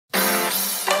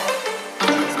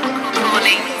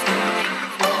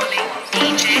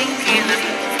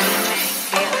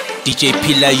DJ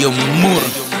Pila Yomur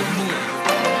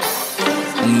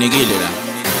Nigile la.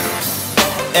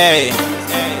 Hey,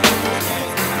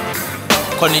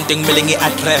 Connecting Milling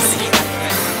address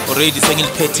already singing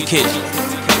petty kid.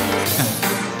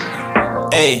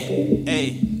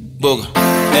 Hey, Bug.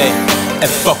 Hey, a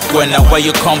fuck when why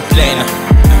you complain?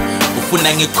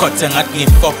 Ufunangi cotton at me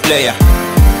for player.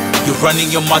 You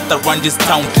running your mouth around this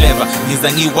town clever.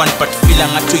 Nizangi one but feeling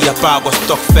to your bag or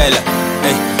stock fella.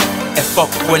 Hey, a fuck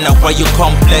when why you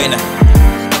complain?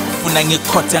 Ufunangi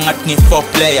cotton at me for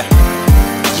player.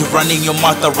 You running your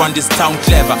mouth around this town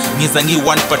clever. Nizangi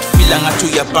one but feeling to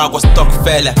your bag or stock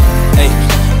fella. Hey,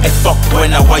 a fuck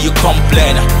when why you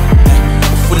complain?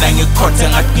 Ufunangi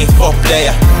cotton at me for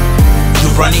player. You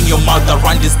running your mouth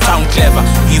around this town clever.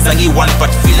 Nizangi one but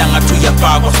feeling to your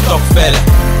bag or stock fella.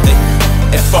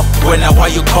 Hey, fuck when why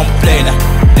you complain?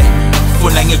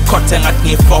 Funangi cotton at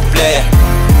me for player.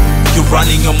 You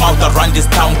running your mouth around this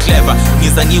town clever.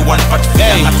 Nizangi one but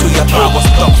feeling to your bag or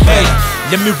stock fella.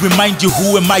 Let me remind you,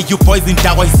 who am I? You boys in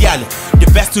Dawazialo. The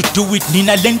best to do it,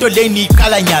 Nina Lendo Leni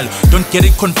Kalanyalo. Don't get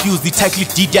it confused, the title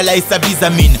Didiala is a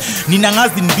bizamin. Nina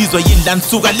Ngazin Bizwa Yin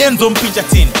Lansuga Lenzo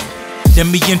Mpinjatin. Let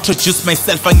me introduce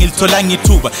myself, Angil Tolangi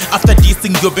Tuba. After this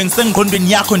thing, you're being sent on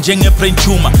Benyako Jenge Brain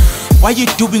Tumor. Why you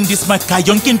doing this, my guy?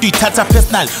 Yonkin to tata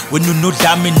personal. When you know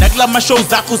damn in Naglama shows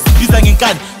Zakus Bizangin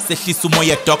can. Setli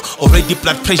Sumoya talk, already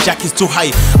blood pressure is too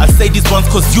high. I'll say this once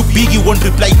cause you biggie won't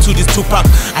reply to this Tupac.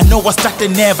 I know I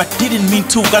started never, didn't mean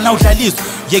to. Gana out list.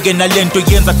 Yegen Alento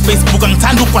Yens at Facebook and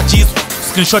Tandu Pachis.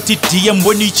 Screenshot it DM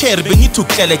when you chair, bring it to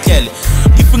Kele.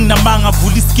 If you namanga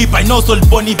bully skip, I know Sol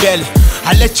Bonnie Bell.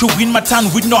 I let you win my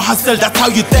town with no hustle, that's how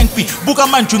you thank me.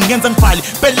 Bugaman Jungens and Pali,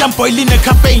 Bellam boiling a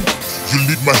campaign. You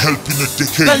need my help in a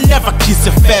decade. I'll never kiss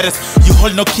your fairest. You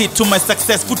hold no key to my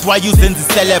success, foot why you send the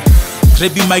celeb.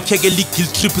 Grabbing my kegeli kill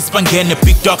trip is banging a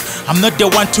big dog. I'm not the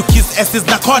one to kiss asses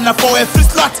na corner for every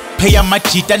slot. Pay my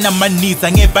cheat and my knees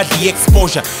and get the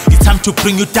exposure. It's time to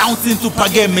bring you down since you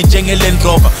pay me jungle and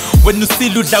rover. When you see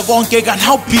Lula Wonke and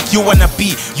how big you wanna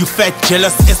be. You fat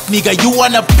jealous ass nigga, you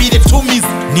wanna be the Tumis.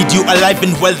 Need you alive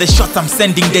and well, the shots I'm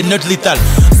sending, they're not lethal.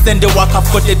 Send the work, I've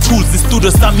got the tools, the studio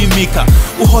Sami Mika.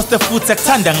 Who host the food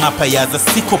Tanda ngapa yaza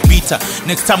siko Peter.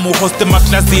 Next time who host the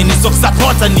Macnazini, so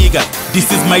support a nigga.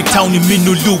 This is my town in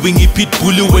Minulu, wingy pit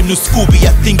bulu when you Scooby.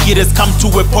 I think it has come to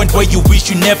a point where you wish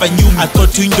you never knew me. I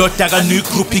thought you know Taga new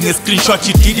grouping a screenshot,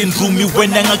 you didn't rule me.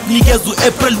 When I niggas who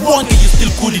April 1, you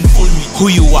still couldn't fool me. Who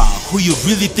you are, who you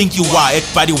really think you are. At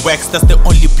Body Wax, that's the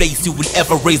only place you will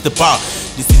ever raise the bar.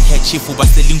 This is head chief who was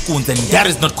selling coons and that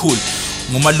is not cool.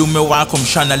 Ngumalume wako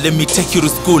mshana, let me take you to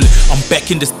school. I'm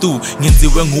back in the stew,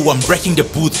 ngenziwe ngu, I'm breaking the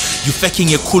booth. You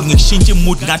faking a cool, ngishinji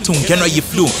mood, ngati ungenwa ye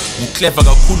flu. Clever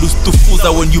kakulu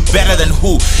stufuza when you better than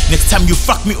who. Next time you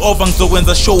fuck me over,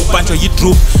 ngizowenza show banjo you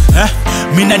droop.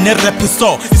 Mina ne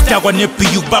repiso, istagwa ne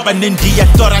piyu baba nendiya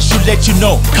tora, I should let you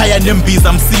know. Kaya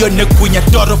nembiza, msiyo ne kunya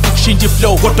toro fukushinji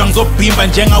flow. Kodwa ngizobhimba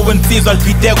njenga wensizwa,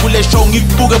 alpide kule show,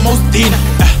 ngikubuke most dinner.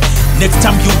 Next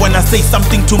time you wanna say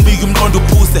something to me, yumqondo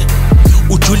phuse.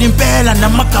 Ujula impela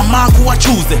namagama akho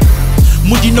wachuze.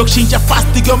 Mudi nokushintsha fast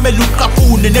kuyomela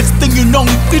uqaphune. Next thing you know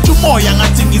ngiqitha umoya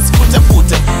ngathi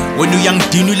ngisifuthe. When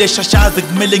uyangidina uleshashaze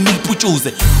kumele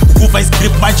ngiliputshuze. Ukuva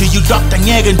iscript manje you locked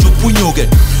angeke nje uphunyuke.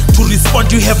 To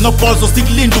respond you have no balls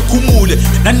osikulinda ukhumule.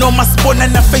 Nanoma sibona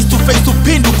na face to face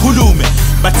uphinde ukhulume.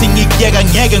 Bathi ngikuyeka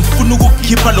ngeke ngifuna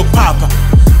ukukhipha lokuphapha.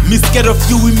 Me scared of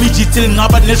you immediately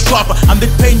ngaba neshwapha. I'm the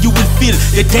pain you will feel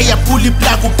the day I pull it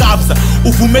black ukabza.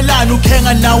 Uvumelana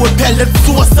ukhenga nawe phela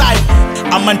suicide.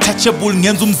 I'm untouchable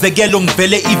ngenza umzekelo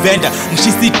ngivele evenda.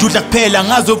 Ngishisa idudla kuphela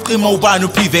ngazoqima ubani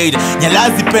uPervader.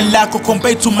 Nyalazi pen lakho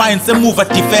compared to mine semuva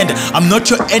defender. I'm not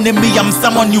your enemy, I'm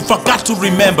someone you forgot to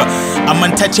remember. I'm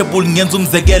untouchable ngenza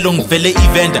umzekelo ngivele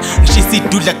evenda. Ngishisa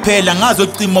idudla kuphela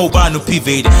ngazoqima ubani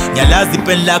uPervader. Nyalazi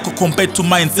pen lakho compared to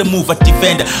mine semuva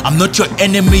defender. I'm not your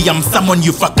enemy, I'm someone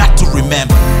you forgot to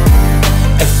remember.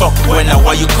 Hey fuck when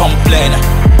why you complain?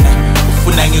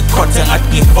 Ufunangi cotton at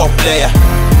me for player.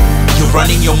 You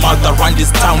running your mouth around this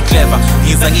town clever.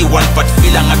 Nizangi one but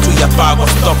feeling to your bag or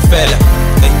stock fella.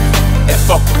 Hey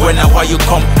fuck when why you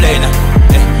complain?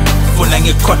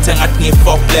 Ufunangi cotton at me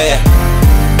for player.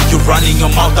 You running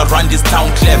your mouth around this town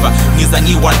clever.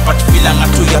 Nizangi one but feeling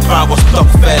to your bag or stock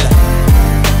fella.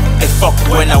 Hey fuck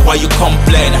when why you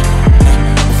complain?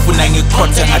 Ufunangi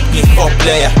cotton at me for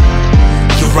player.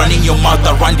 You running your mouth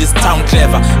around this town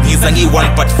clever. Nizangi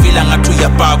one but feeling to your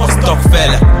bag or stock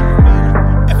fella.